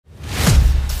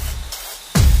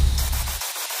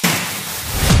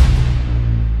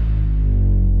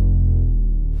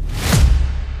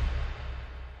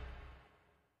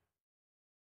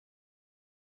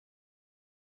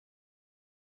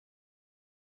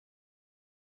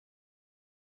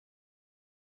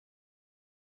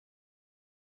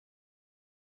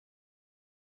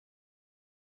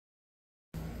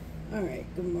Alright,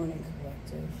 good morning,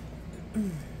 collective.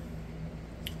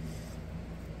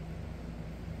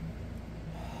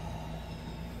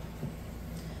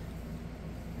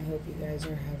 I hope you guys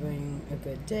are having a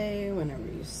good day whenever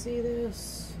you see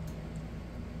this.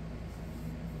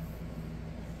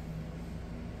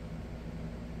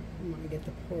 I'm going to get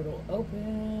the portal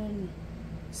open.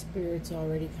 Spirit's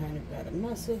already kind of got a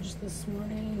message this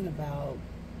morning about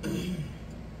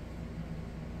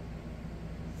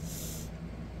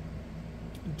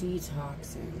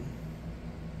detoxing.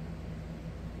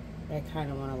 I kind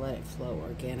of want to let it flow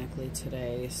organically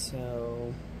today,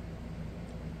 so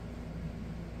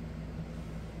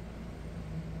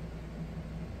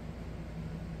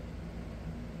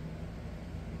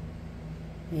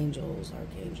angels,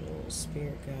 archangels,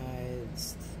 spirit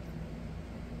guides,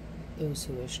 those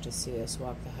who wish to see us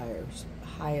walk the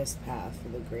highest path for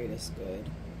the greatest good.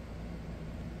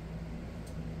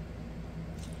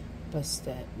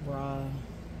 Bastet, Ra,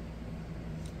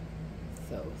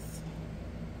 Thoth.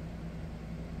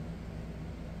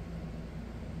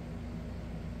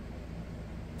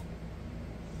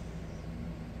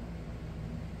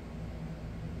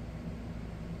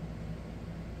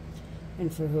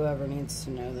 And for whoever needs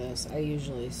to know this, I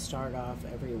usually start off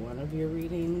every one of your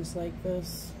readings like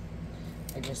this.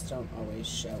 I just don't always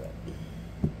show it.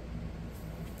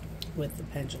 With the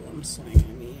pendulum swing,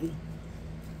 I mean.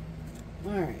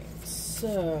 Alright,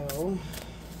 so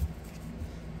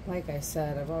like I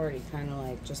said, I've already kind of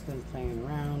like just been playing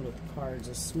around with the cards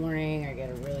this morning. I get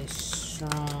a really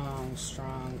strong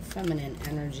feminine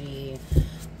energy.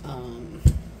 I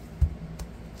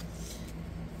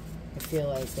feel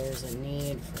like there's a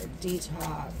need for a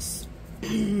detox,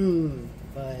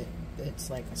 but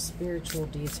it's like a spiritual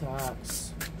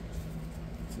detox.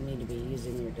 You need to be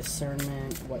using your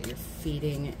discernment, what you're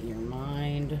feeding your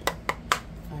mind.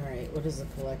 Alright, what does the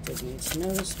collective need to know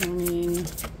this morning?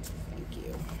 Thank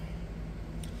you.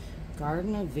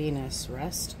 Garden of Venus,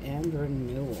 rest and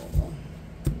renewal.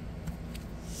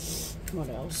 What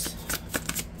else?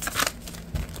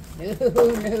 No.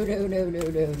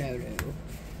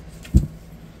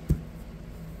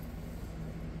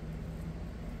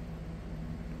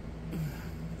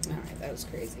 Alright, that was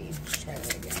crazy. Let's try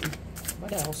that again.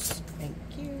 What else? Thank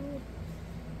you.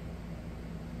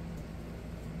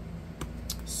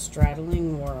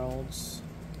 Straddling worlds,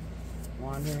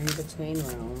 wandering between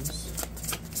realms.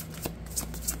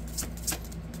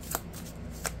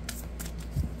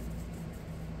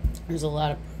 There's a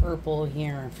lot of purple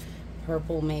here.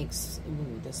 Purple makes,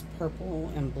 this purple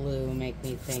and blue make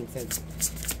me think that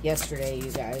yesterday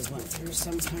you guys went through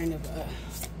some kind of a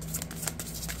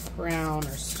crown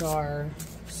or star,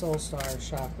 soul star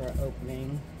chakra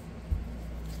opening.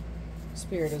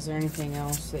 Spirit, is there anything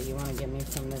else that you want to give me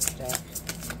from this deck?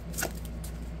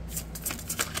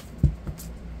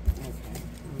 Okay,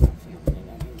 I'm not feeling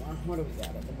it anymore. What do we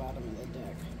got at the bottom of the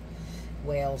deck?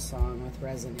 Whale song with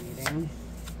resonating.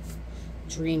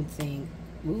 Dream think.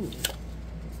 Ooh.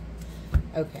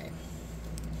 Okay.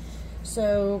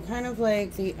 So, kind of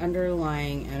like the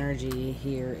underlying energy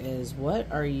here is, what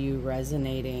are you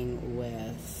resonating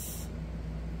with?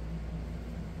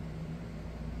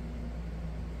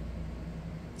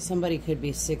 Somebody could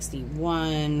be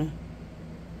 61.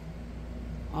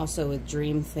 Also with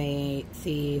Dream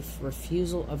Thief,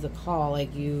 refusal of the call,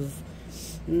 like you've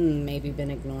maybe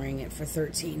been ignoring it for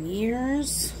 13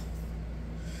 years.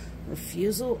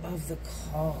 Refusal of the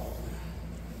call.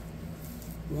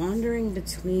 Wandering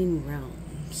between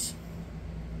realms.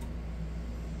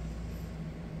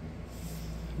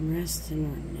 Rest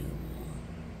and renewal.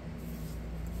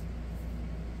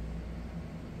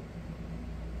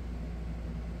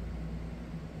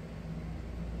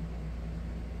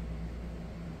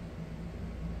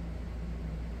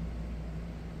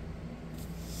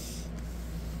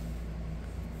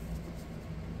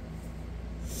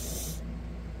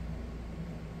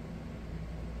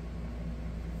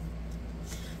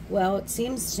 Well, it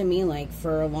seems to me like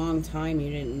for a long time you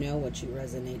didn't know what you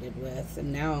resonated with,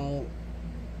 and now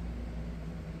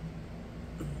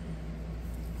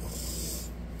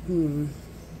and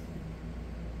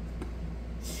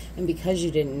because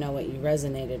you didn't know what you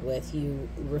resonated with, you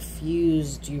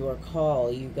refused your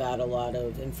call. You got a lot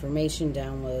of information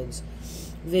downloads,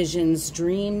 visions,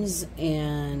 dreams,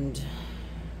 and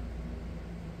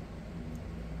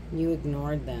you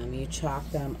ignored them. You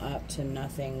chalked them up to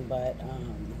nothing but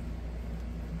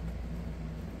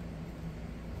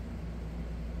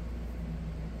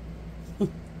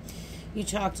you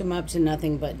chalked them up to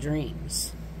nothing but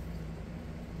dreams.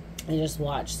 I just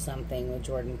watched something with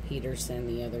Jordan Peterson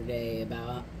the other day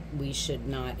about we should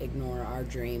not ignore our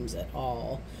dreams at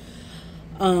all.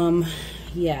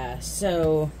 Yeah,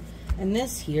 so, and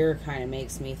this here kind of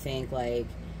makes me think, like,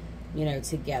 you know,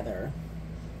 together.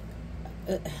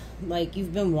 Like,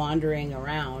 you've been wandering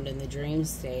around in the dream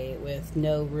state with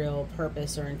no real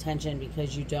purpose or intention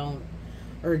because you don't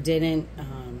or didn't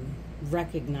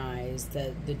recognize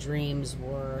that the dreams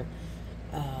were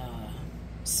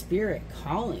spirit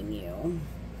calling you.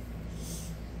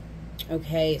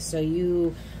 Okay, so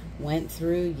you went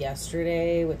through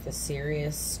yesterday with the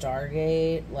Sirius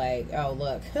Stargate. Like, oh,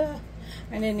 look. I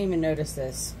didn't even notice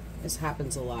this. This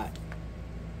happens a lot.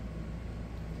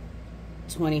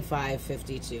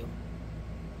 2552.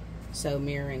 So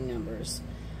mirroring numbers.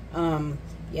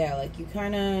 Yeah, like you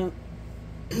kind of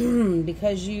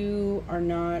because you are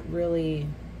not really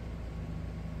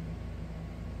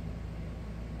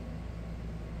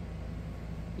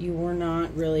you were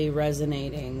not really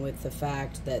resonating with the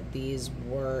fact that these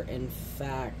were in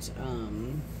fact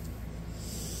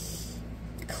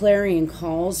clarion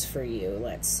calls for you,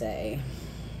 let's say.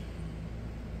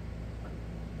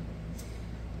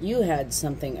 You had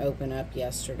something open up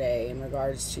yesterday in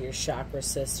regards to your chakra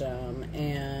system,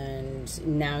 and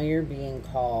now you're being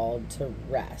called to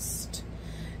rest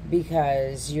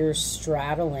because you're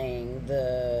straddling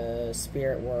the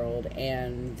spirit world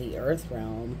and the earth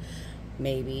realm,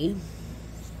 maybe.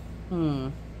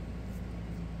 And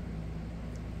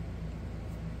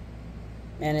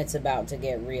it's about to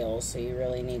get real, so you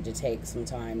really need to take some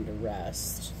time to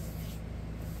rest.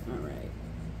 All right.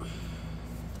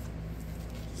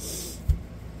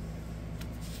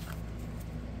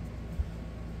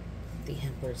 The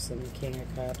Empress and the King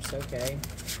of Cups, okay.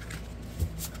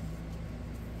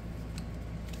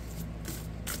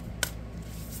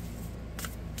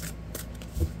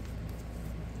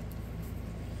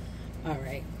 All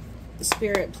right.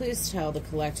 Spirit, please tell the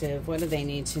collective, what do they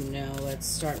need to know? Let's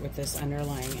start with this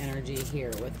underlying energy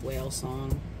here with Whale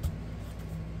Song.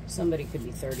 Somebody could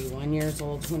be 31 years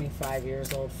old, 25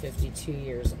 years old, 52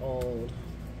 years old.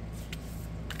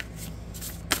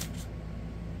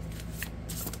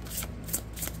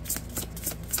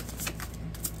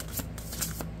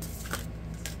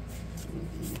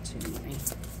 Too many.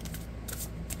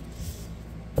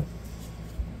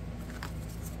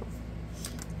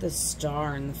 The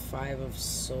Star and the Five of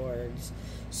Swords.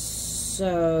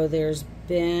 So there's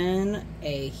been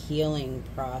a healing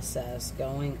process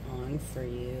going on for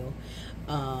you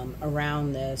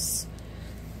around this,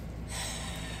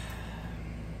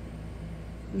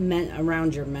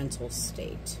 around your mental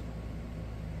state.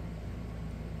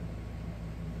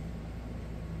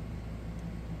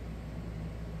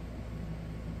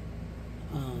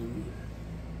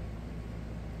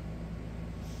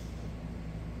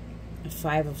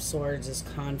 Five of Swords is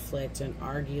conflict and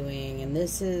arguing, and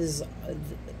this is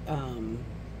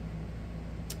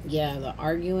yeah, the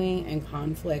arguing and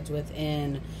conflict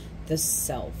within the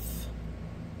self.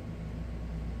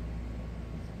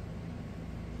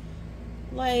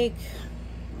 Like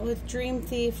with Dream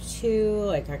Thief too,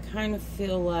 like I kind of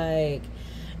feel like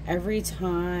every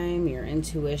time your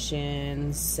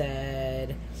intuition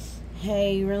said,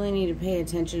 hey, you really need to pay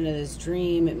attention to this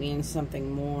dream, it means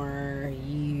something more,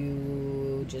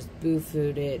 you just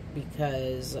boo-fooed it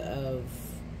because of,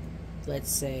 let's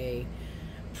say,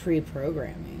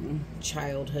 pre-programming,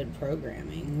 childhood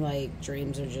programming. Like,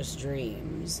 dreams are just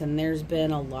dreams. And there's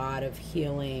been a lot of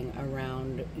healing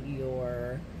around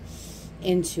your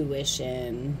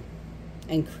intuition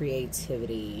and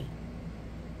creativity.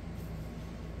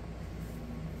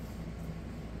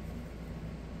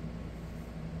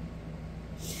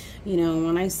 You know,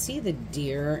 when I see the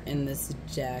deer in this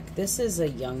deck, this is a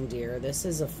young deer. This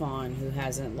is a fawn who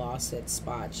hasn't lost its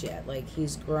spots yet. Like,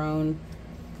 he's grown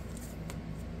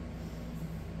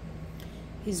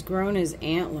his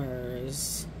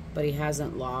antlers, but he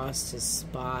hasn't lost his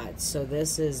spots. So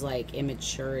this is like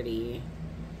immaturity.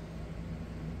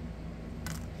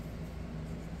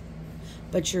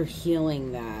 But you're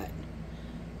healing that.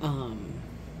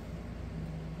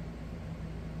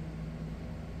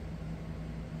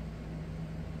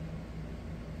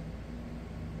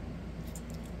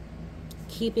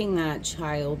 Keeping that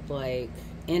childlike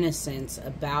innocence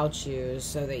about you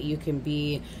so that you can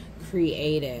be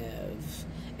creative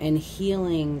and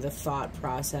healing the thought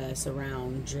process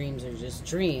around dreams are just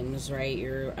dreams, right?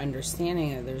 You're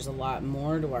understanding that there's a lot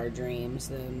more to our dreams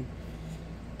than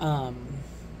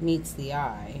meets the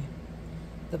eye.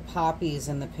 The poppies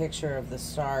and the picture of the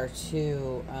star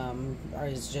too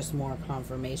is just more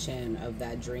confirmation of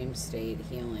that dream state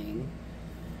healing.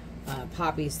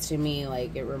 Poppies to me,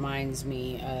 like, it reminds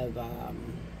me of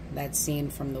that scene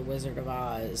from The Wizard of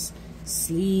Oz.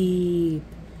 Sleep,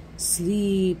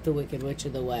 Sleep, the Wicked Witch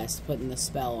of the West, putting the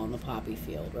spell on the poppy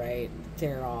field, right?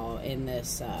 They're all in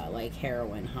this, like,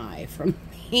 heroin high from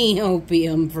the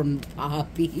opium from the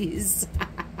poppies.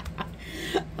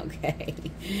 Okay.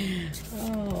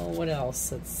 Oh, what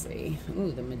else? Let's see.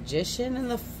 Ooh, the Magician and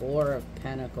the Four of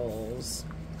Pentacles.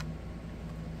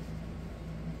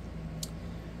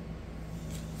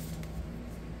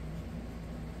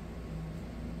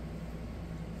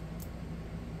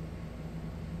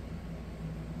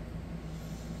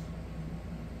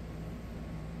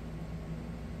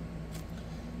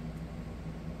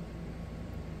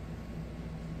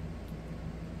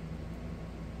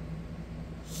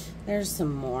 There's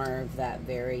some more of that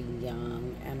very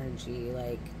young energy,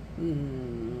 like,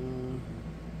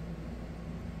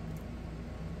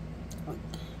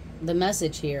 the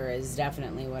message here is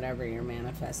definitely whatever you're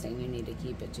manifesting, you need to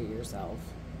keep it to yourself.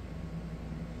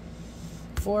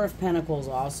 Four of Pentacles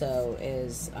also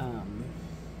is,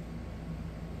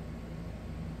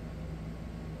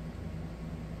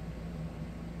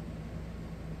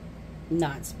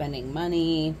 not spending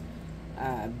money,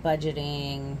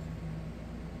 budgeting.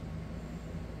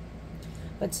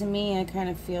 But to me, I kind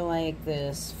of feel like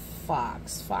this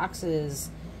fox.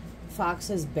 Foxes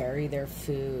bury their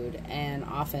food and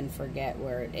often forget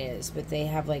where it is. But they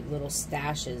have like little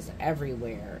stashes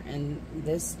everywhere. And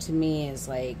this to me is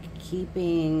like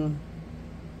keeping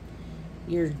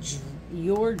your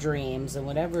dreams and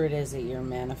whatever it is that you're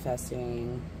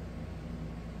manifesting,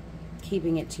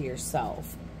 keeping it to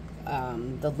yourself.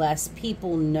 The less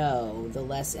people know, the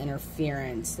less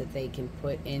interference that they can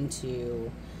put into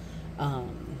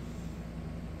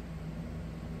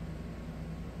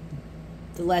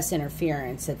the less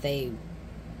interference that they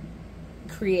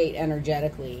create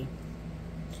energetically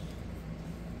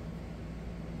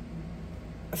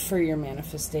for your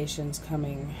manifestations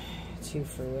coming to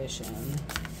fruition.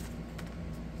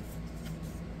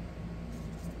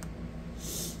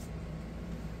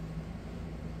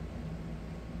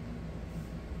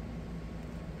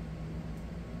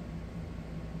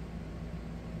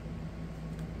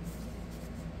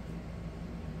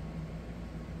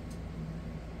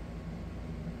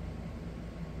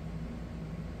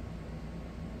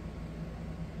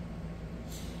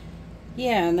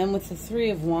 Yeah, and then with the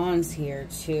Three of Wands here,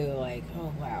 too, like,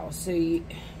 oh, wow. So,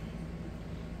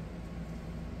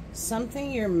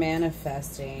 something you're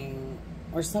manifesting,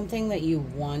 or something that you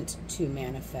want to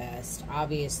manifest,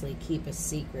 obviously keep a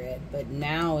secret, but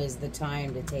now is the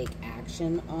time to take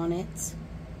action on it.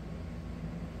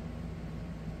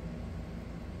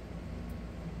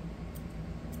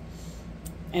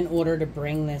 In order to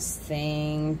bring this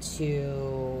thing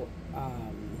to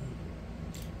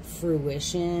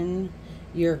fruition,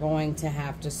 you're going to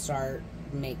have to start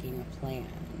making a plan.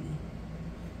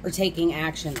 Or taking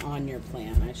action on your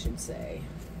plan, I should say.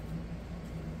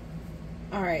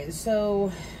 Alright,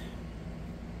 so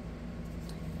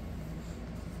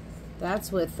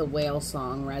that's with the whale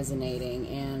song resonating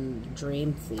and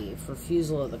Dream Thief,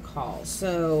 refusal of the call.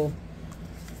 So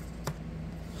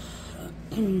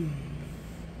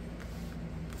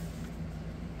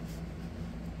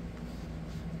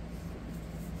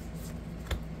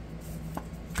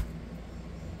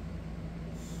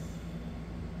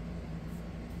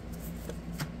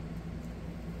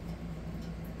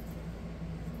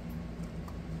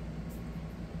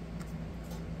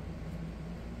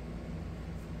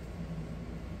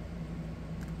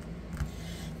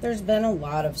there's been a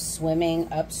lot of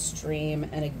swimming upstream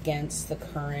and against the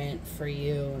current for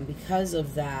you. And because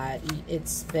of that,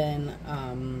 it's been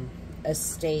a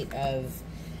state of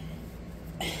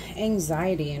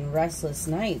anxiety and restless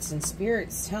nights. And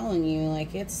Spirit's telling you,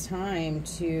 like, it's time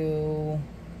to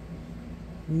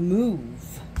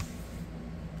move.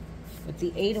 With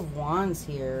the Eight of Wands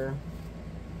here,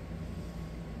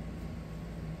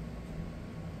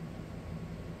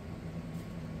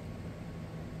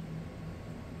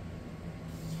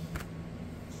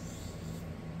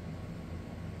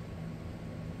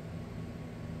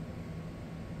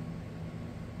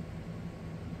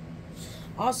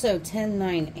 also 10,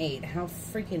 9, 8. How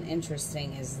freaking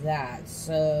interesting is that?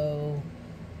 So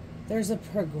there's a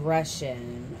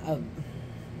progression of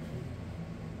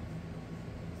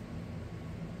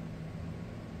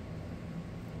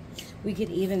we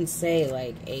could even say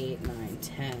like 8, 9,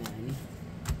 10.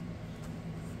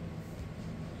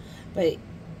 But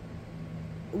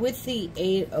with the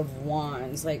Eight of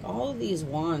Wands, like all of these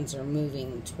wands are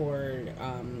moving toward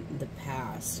the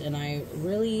past. And I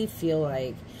really feel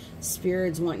like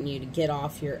Spirit's wanting you to get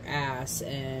off your ass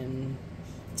and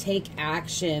take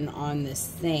action on this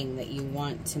thing that you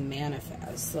want to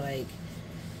manifest. Like,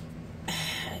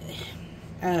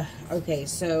 Okay,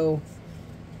 so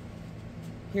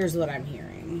here's what I'm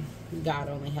hearing. God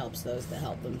only helps those that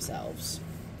help themselves.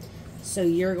 So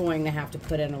you're going to have to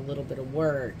put in a little bit of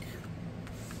work.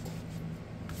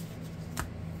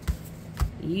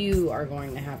 You are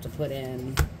going to have to put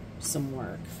in some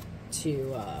work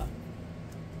to,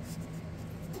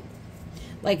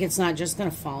 like, it's not just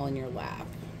going to fall in your lap.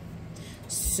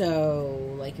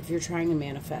 So, like, if you're trying to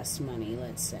manifest money,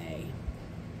 let's say,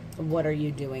 what are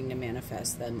you doing to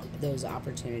manifest those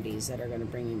opportunities that are going to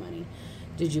bring you money?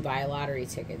 Did you buy a lottery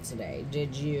ticket today?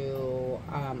 Did you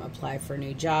apply for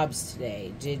new jobs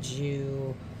today? Did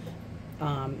you,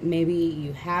 maybe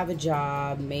you have a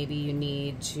job, maybe you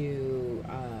need to,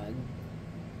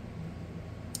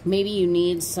 maybe you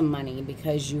need some money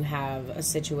because you have a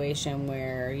situation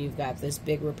where you've got this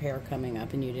big repair coming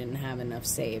up and you didn't have enough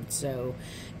saved. So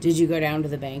did you go down to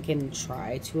the bank and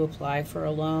try to apply for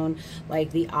a loan? Like,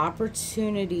 the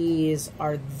opportunities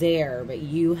are there, but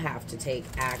you have to take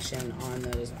action on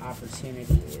those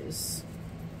opportunities.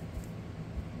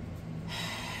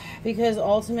 Because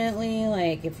ultimately,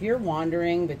 like, if you're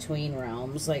wandering between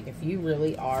realms, like, if you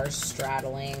really are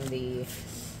straddling the...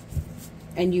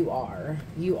 And you are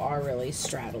really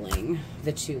straddling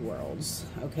the two worlds,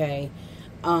 okay?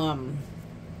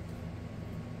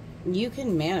 You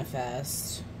can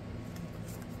manifest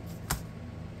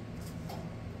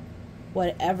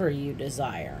whatever you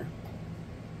desire.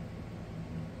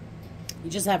 You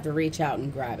just have to reach out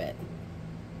and grab it.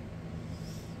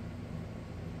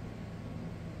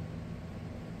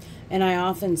 And I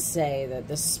often say that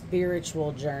the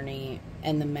spiritual journey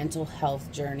and the mental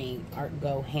health journey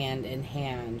go hand in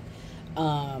hand.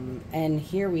 And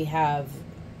here we have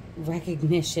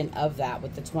recognition of that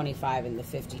with the 25 and the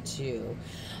 52.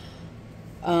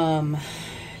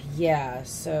 Yeah,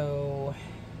 so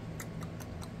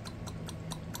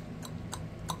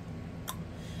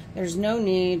there's no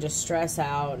need to stress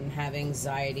out and have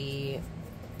anxiety,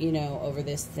 you know, over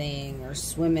this thing, or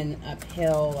swimming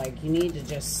uphill. Like, you need to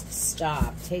just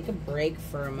stop. Take a break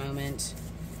for a moment.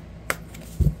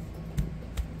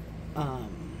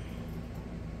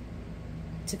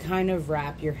 To kind of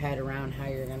wrap your head around how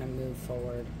you're going to move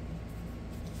forward.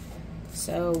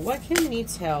 So, what can we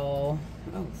tell...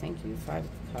 Oh, thank you. 5 of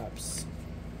Cups.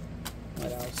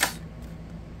 What else?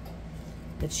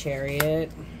 The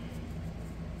Chariot.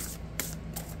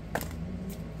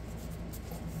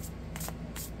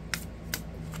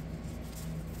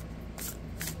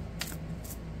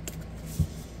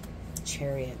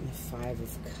 Chariot and the 5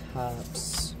 of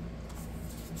Cups.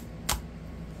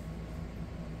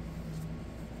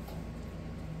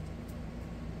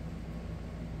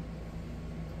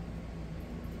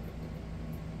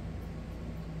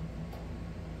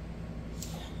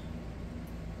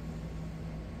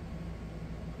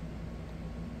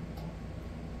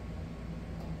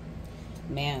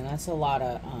 Man, that's a lot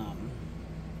of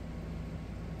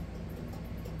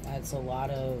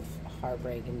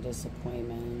heartbreak and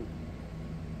disappointment.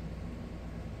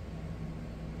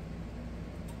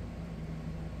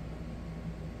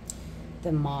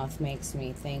 The Moth makes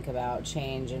me think about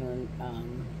change and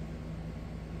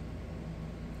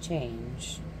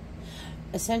change.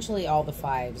 Essentially, all the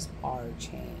 5s are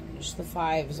change. The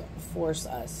 5s force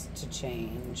us to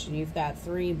change. You've got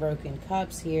 3 broken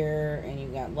cups here, and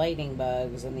you've got lightning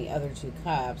bugs in the other 2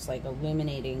 cups, like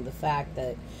illuminating the fact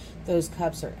that those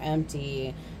cups are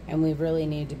empty, and we really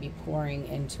need to be pouring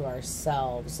into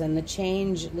ourselves. And the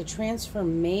change, the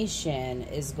transformation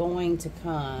is going to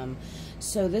come.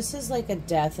 So this is like a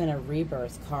death and a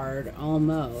rebirth card,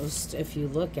 almost, if you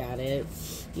look at it.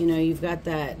 You know, you've got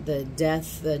that, the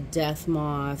death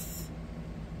moth.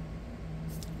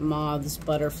 Moths,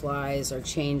 butterflies are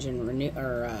change and renew,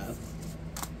 or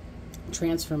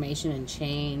transformation and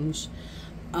change.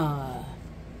 The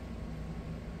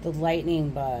lightning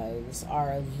bugs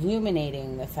are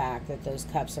illuminating the fact that those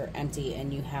cups are empty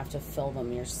and you have to fill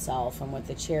them yourself. And with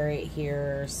the Chariot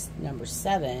here, number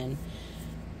 7,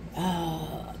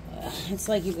 it's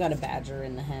like you've got a badger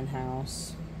in the hen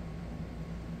house,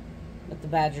 but the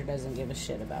badger doesn't give a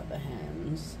shit about the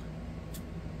hens.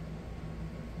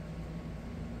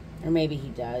 Or maybe he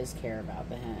does care about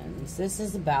the hens. This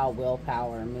is about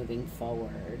willpower moving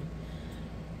forward.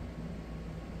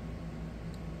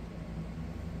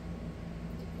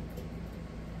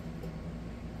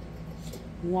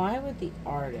 Why would the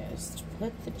artist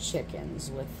put the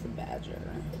chickens with the badger?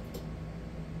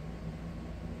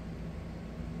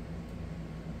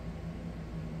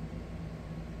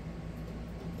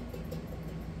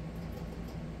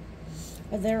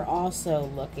 But they're also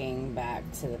looking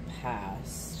back to the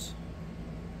past.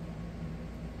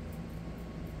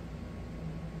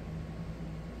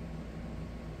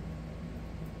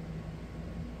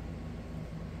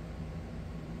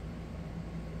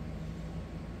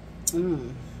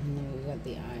 And then we got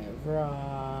the Eye of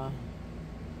Ra,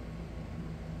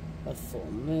 the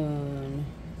full moon.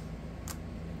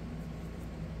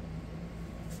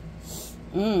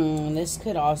 This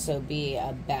could also be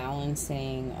a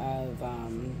balancing of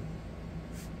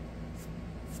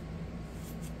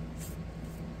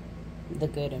the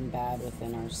good and bad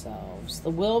within ourselves. The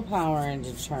willpower and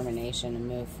determination to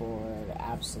move forward,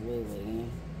 absolutely.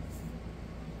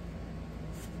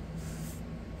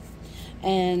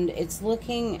 And it's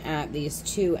looking at these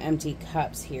two empty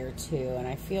cups here too, and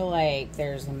I feel like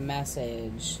there's a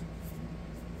message,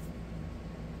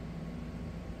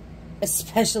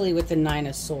 especially with the Nine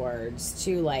of Swords,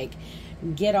 to like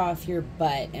get off your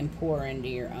butt and pour into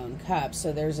your own cup.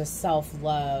 So there's a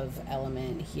self-love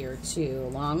element here too,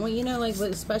 along with, you know, like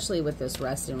especially with this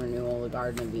rest and renewal, the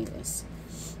Garden of Venus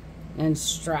and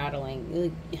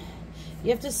straddling. You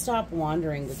have to stop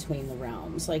wandering between the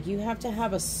realms. Like, you have to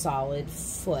have a solid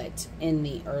foot in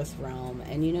the earth realm.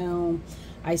 And, you know,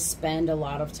 I spend a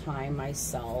lot of time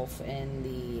myself in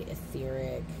the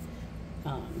etheric,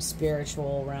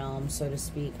 spiritual realm, so to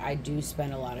speak. I do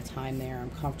spend a lot of time there. I'm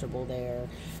comfortable there.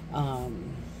 I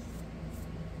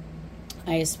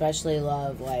especially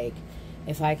love, like,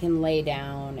 if I can lay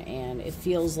down and it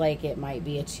feels like it might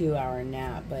be a 2-hour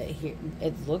nap, but here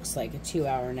it looks like a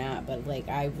 2-hour nap, but like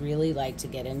I really like to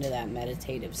get into that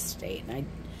meditative state. And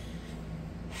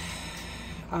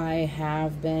I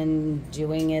have been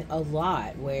doing it a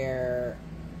lot where,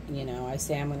 you know, I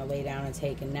say I'm going to lay down and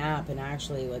take a nap, and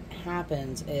actually what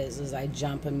happens is I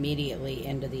jump immediately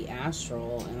into the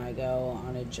astral and I go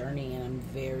on a journey, and I'm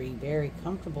very, very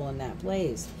comfortable in that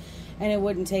place. And it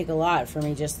wouldn't take a lot for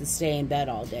me just to stay in bed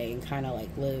all day and kind of like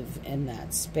live in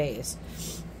that space.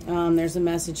 There's a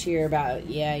message here about,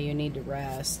 yeah, you need to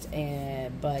rest,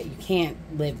 but you can't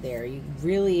live there. You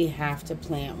really have to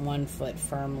plant one foot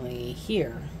firmly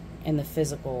here in the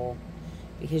physical,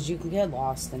 because you can get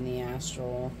lost in the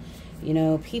astral. You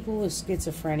know, people with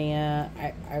schizophrenia,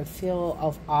 I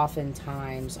feel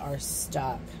oftentimes are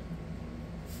stuck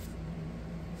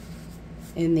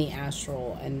in the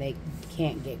astral and they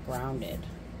can't get grounded.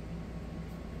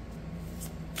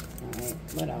 Alright,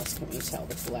 what else can we tell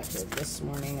the collective this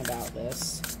morning about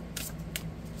this?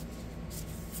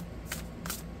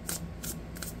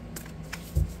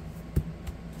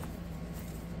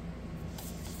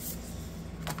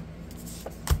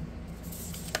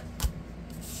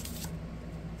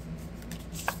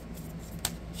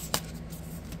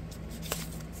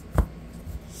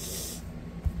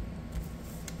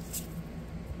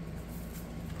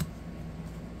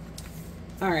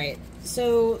 Alright,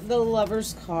 so the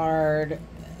Lover's card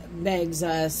begs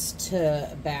us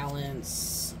to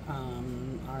balance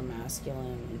our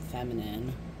masculine and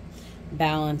feminine,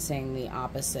 balancing the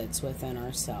opposites within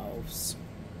ourselves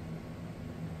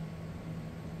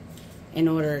in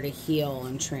order to heal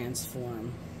and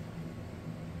transform.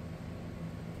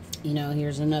 You know,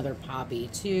 here's another poppy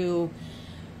too.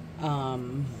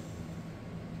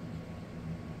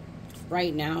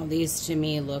 Right now, these to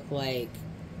me look like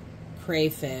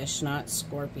crayfish, not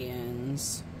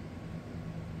scorpions.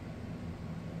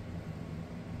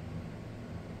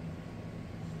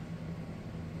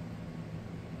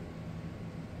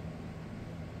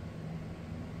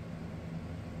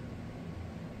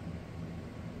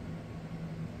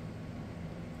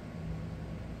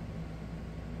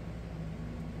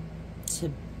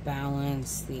 To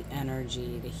balance the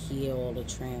energy, to heal, to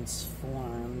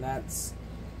transform. That's,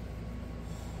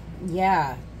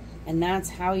 yeah. And that's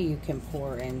how you can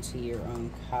pour into your own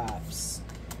cups.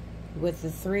 With the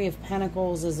Three of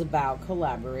Pentacles is about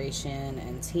collaboration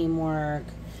and teamwork.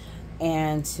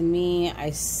 And to me, I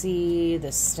see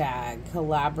the stag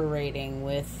collaborating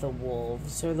with the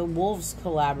wolves, or the wolves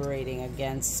collaborating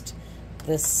against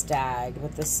the stag.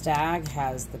 But the stag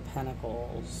has the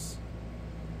pentacles.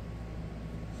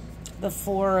 The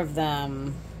four of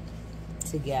them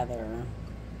together.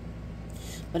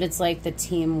 But it's like the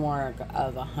teamwork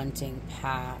of a hunting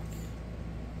pack.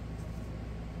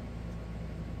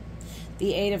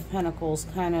 The Eight of Pentacles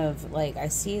kind of like, I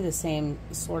see the same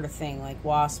sort of thing, like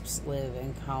wasps live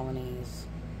in colonies.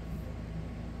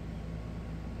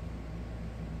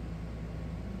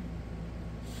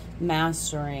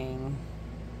 Mastering.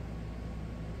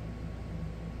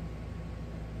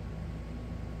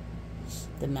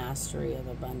 The mastery of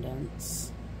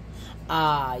abundance.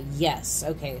 Ah, yes.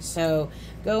 Okay, so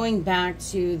going back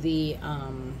to the,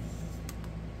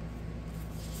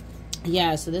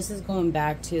 yeah, so this is going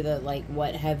back to the, like,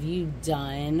 what have you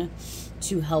done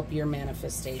to help your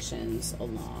manifestations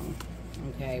along?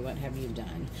 Okay, what have you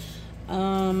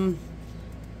done?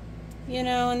 You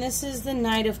know, and this is the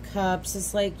Knight of Cups.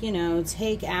 It's like, you know,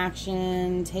 taking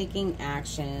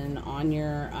action on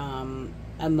your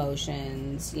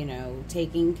emotions, you know,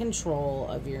 taking control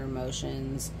of your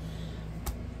emotions,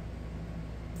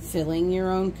 filling your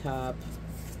own cup.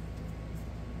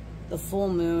 The full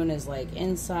moon is like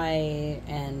insight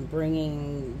and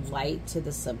bringing light to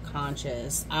the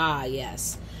subconscious. Ah,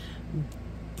 yes.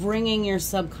 Bringing your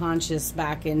subconscious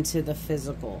back into the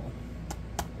physical.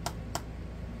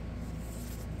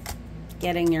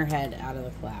 Getting your head out of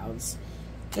the clouds.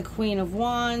 The Queen of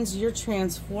Wands, you're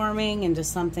transforming into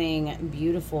something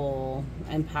beautiful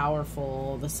and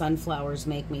powerful. The sunflowers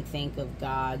make me think of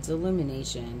God's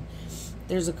illumination.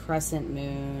 There's a crescent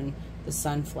moon, the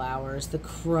sunflowers, the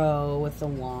crow with the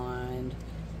wand.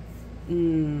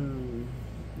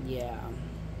 Yeah.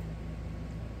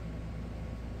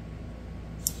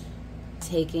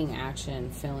 Taking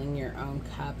action, filling your own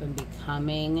cup, and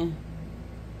becoming...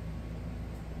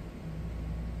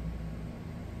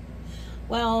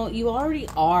 Well, you already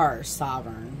are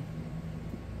sovereign.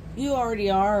 You already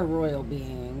are a royal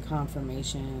being,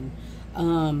 confirmation.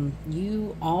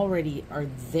 You already are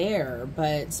there,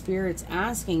 but Spirit's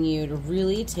asking you to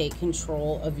really take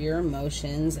control of your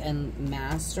emotions and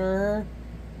master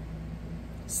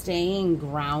staying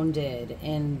grounded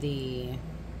in the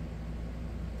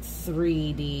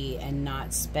 3D and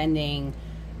not spending...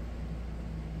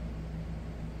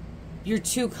 You're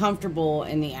too comfortable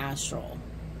in the astral.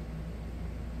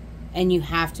 And you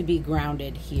have to be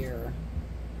grounded here.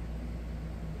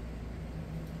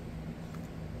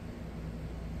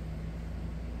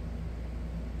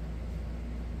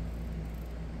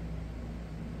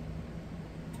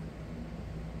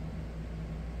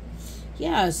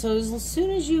 Yeah, so as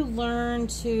soon as you learn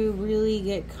to really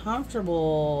get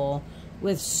comfortable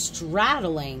with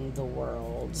straddling the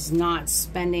worlds, not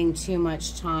spending too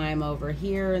much time over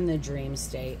here in the dream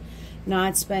state,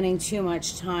 not spending too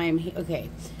much time... Okay.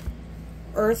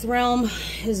 Earth realm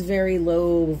is very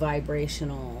low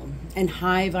vibrational, and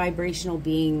high vibrational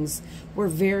beings were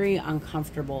very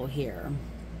uncomfortable here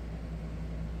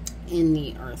in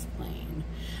the earth plane.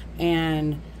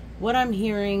 And what I'm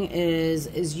hearing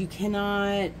is you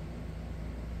cannot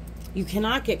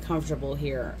get comfortable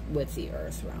here with the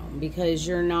earth realm because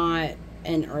you're not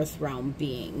an earth realm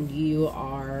being. You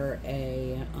are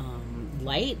a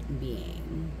light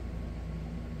being.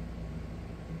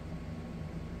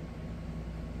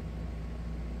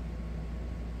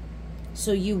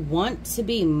 So you want to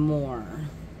be more.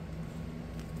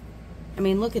 I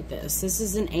mean, look at this. This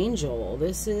is an angel.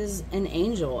 This is an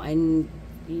angel. And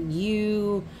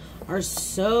you are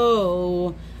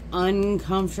so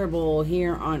uncomfortable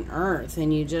here on earth.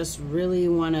 And you just really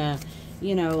want to,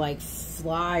 you know, like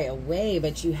fly away.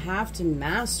 But you have to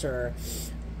master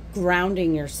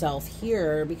grounding yourself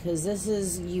here. Because this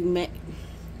is,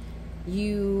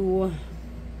 you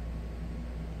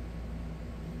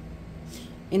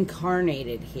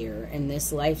incarnated here in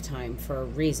this lifetime for a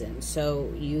reason.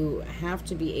 So you have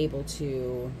to be able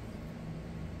to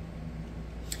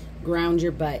ground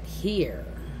your butt here.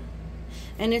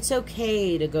 And it's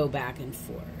okay to go back and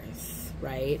forth,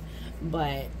 right?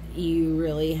 But you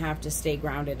really have to stay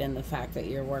grounded in the fact that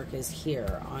your work is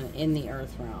here in the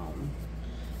earth realm.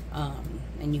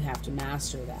 And you have to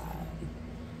master that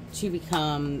to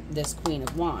become this Queen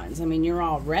of Wands. I mean, you're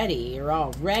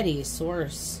already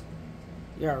source.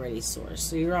 You're already source.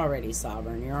 So you're already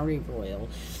sovereign. You're already royal.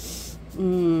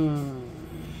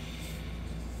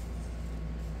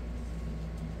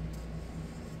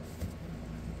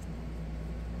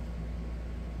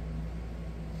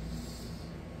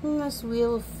 This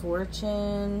Wheel of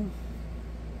Fortune.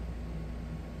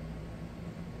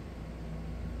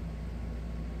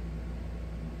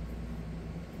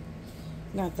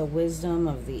 Got the wisdom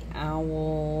of the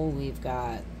owl. We've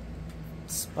got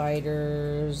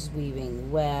spiders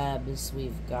weaving webs.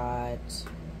 We've got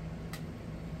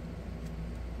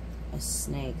a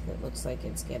snake that looks like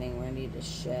it's getting ready to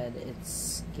shed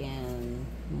its skin.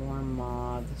 More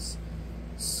moths,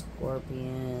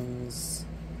 scorpions.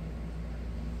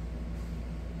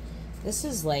 This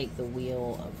is like the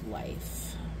wheel of life.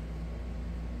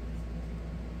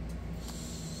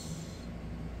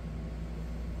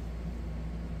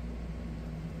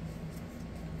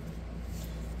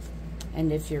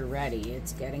 And if you're ready,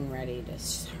 it's getting ready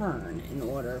to turn in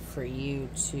order for you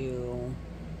to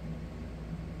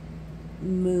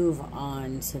move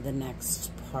on to the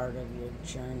next part of your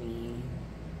journey.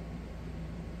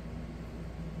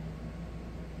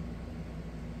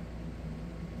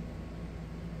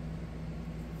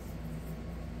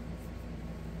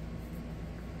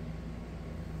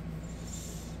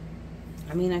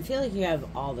 I mean, I feel like you have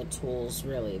all the tools,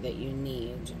 really, that you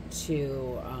need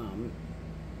to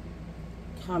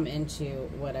come into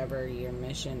whatever your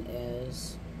mission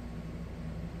is.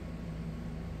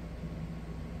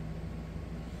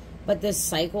 But this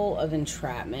cycle of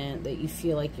entrapment that you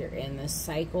feel like you're in, this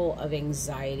cycle of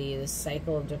anxiety, this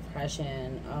cycle of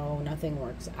depression, oh, nothing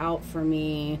works out for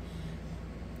me,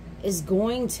 is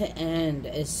going to end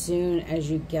as soon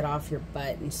as you get off your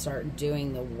butt and start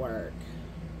doing the work.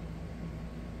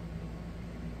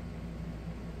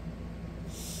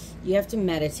 You have to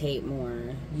meditate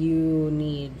more. You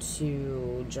need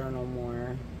to journal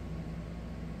more.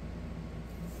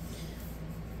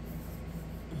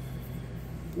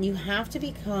 You have to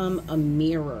become a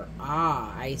mirror.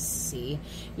 Ah, I see.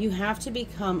 You have to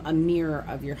become a mirror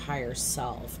of your higher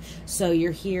self. So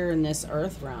you're here in this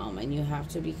earth realm, and you have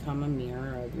to become a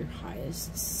mirror of your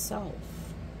highest self.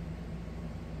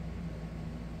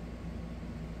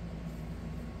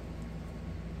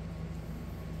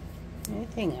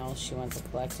 Anything else you want the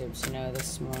collective to know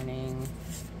this morning?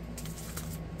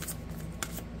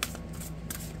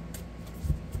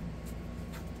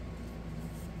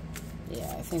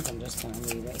 Yeah, I think I'm just going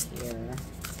to leave it here.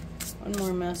 One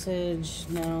more message.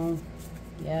 No.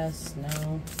 Yes.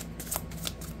 No.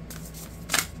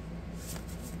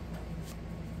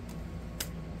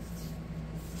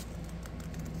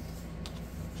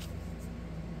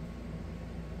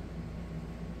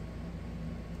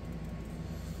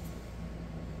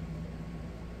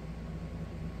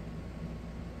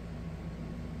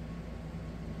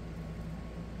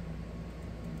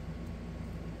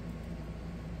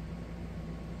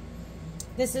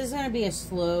 This is going to be a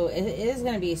slow, it is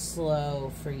going to be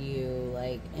slow for you,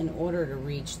 like, in order to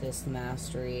reach this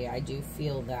mastery. I do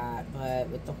feel that, but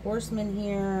with the horsemen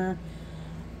here,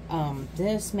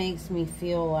 this makes me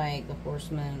feel like the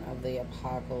horsemen of the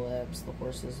apocalypse, the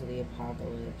horses of the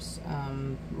apocalypse,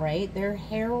 right? They're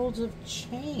heralds of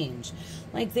change.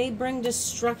 Like, they bring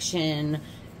destruction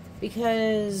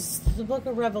because the book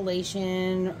of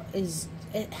Revelation is,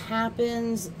 it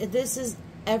happens, this is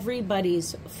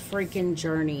everybody's freaking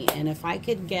journey. And if I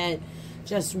could get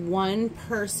just one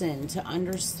person to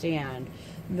understand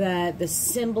that the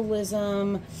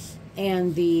symbolism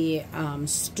and the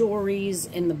stories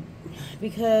in the,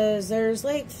 because there's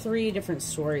like 3 different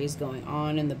stories going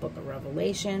on in the book of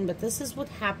Revelation, but this is what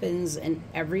happens in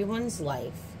everyone's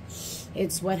life.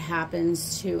 It's what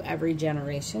happens to every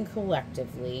generation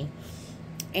collectively,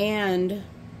 and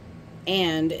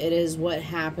it is what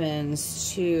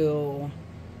happens to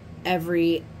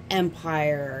every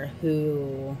empire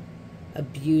who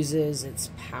abuses its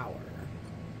power.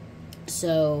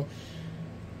 So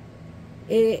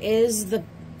it is the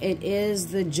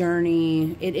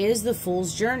journey, it is the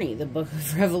fool's journey. The book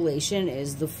of Revelation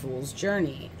is the fool's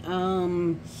journey.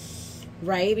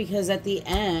 Right? Because at the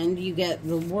end you get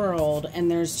the world, and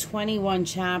there's 21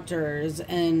 chapters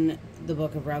in the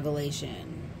book of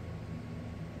Revelation.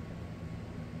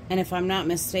 And if I'm not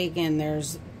mistaken,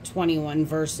 there's 21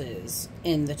 verses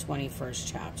in the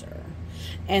 21st chapter.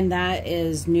 And that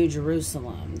is New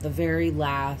Jerusalem. The very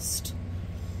last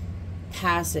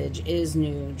passage is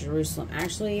New Jerusalem.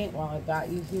 Actually, while I got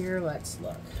you here, let's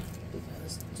look.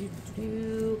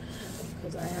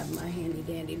 Because I have my handy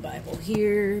dandy Bible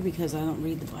here, because I don't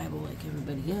read the Bible like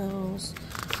everybody else.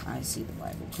 I see the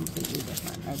Bible completely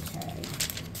different. Okay.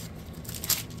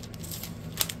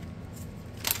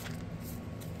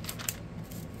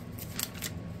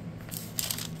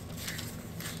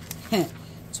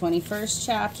 21st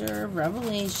chapter of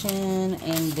Revelation,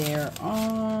 and there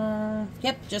are,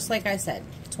 yep, just like I said,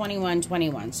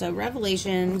 21:21. So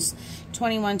Revelations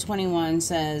 21:21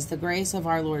 says, "The grace of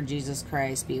our Lord Jesus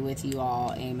Christ be with you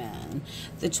all, amen."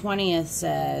 The 20th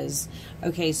says,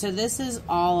 okay, so this is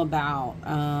all about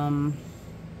I'm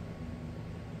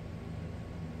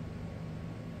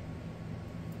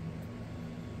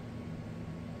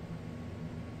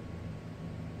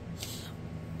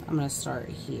going to start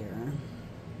here.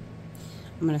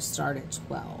 I'm going to start at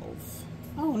 12.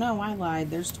 Oh, no, I lied.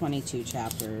 There's 22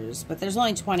 chapters, but there's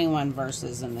only 21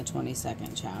 verses in the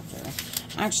 22nd chapter.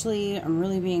 Actually, I'm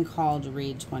really being called to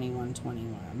read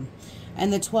 21:21.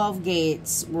 And the 12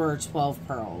 gates were 12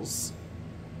 pearls.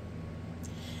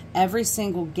 Every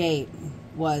single gate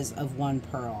was of 1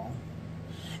 pearl.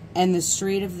 And the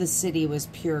street of the city was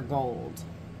pure gold,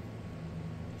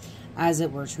 as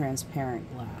it were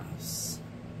transparent glass.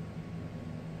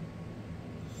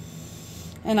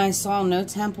 And I saw no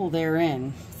temple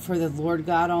therein, for the Lord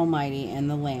God Almighty and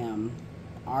the Lamb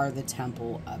are the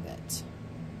temple of it.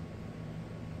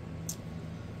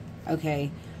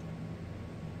 Okay.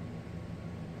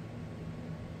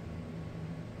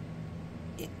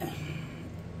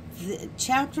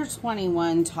 chapter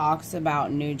 21 talks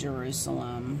about New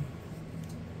Jerusalem.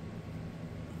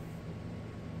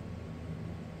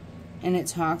 And it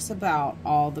talks about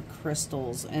all the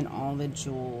crystals and all the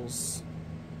jewels.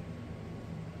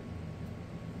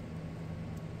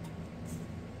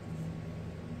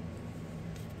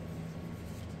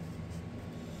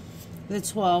 The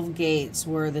 12 gates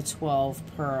were the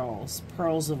 12 pearls,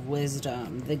 pearls of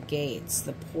wisdom, the gates,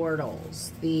 the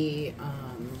portals, the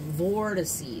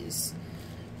vortices.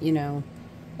 You know,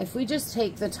 if we just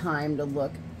take the time to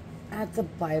look at the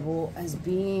Bible as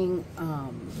being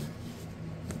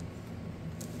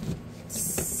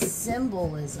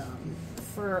symbolism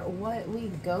for what we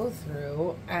go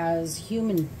through as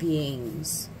human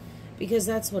beings, because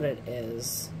that's what it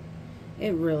is.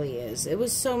 It really is. It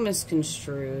was so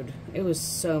misconstrued. It was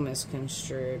so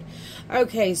misconstrued.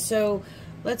 Okay, so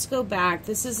let's go back.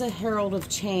 This is a herald of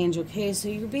change, okay? So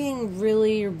you're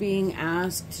being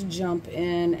asked to jump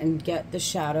in and get the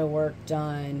shadow work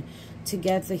done, to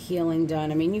get the healing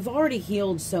done. I mean, you've already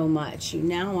healed so much. You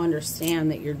now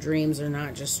understand that your dreams are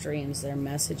not just dreams. They're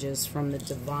messages from the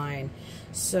divine.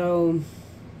 So,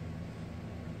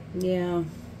 yeah.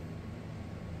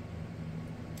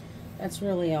 That's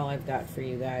really all I've got for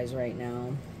you guys right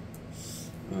now.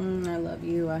 I love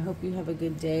you. I hope you have a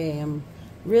good day. I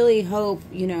really hope,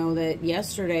 you know, that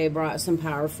yesterday brought some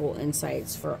powerful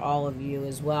insights for all of you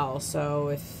as well. So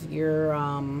if your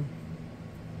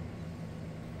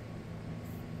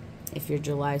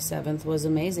July 7th was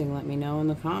amazing, let me know in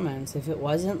the comments. If it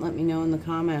wasn't, let me know in the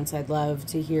comments. I'd love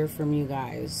to hear from you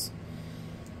guys.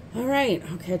 All right,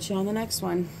 I'll catch you on the next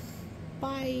one.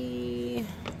 Bye.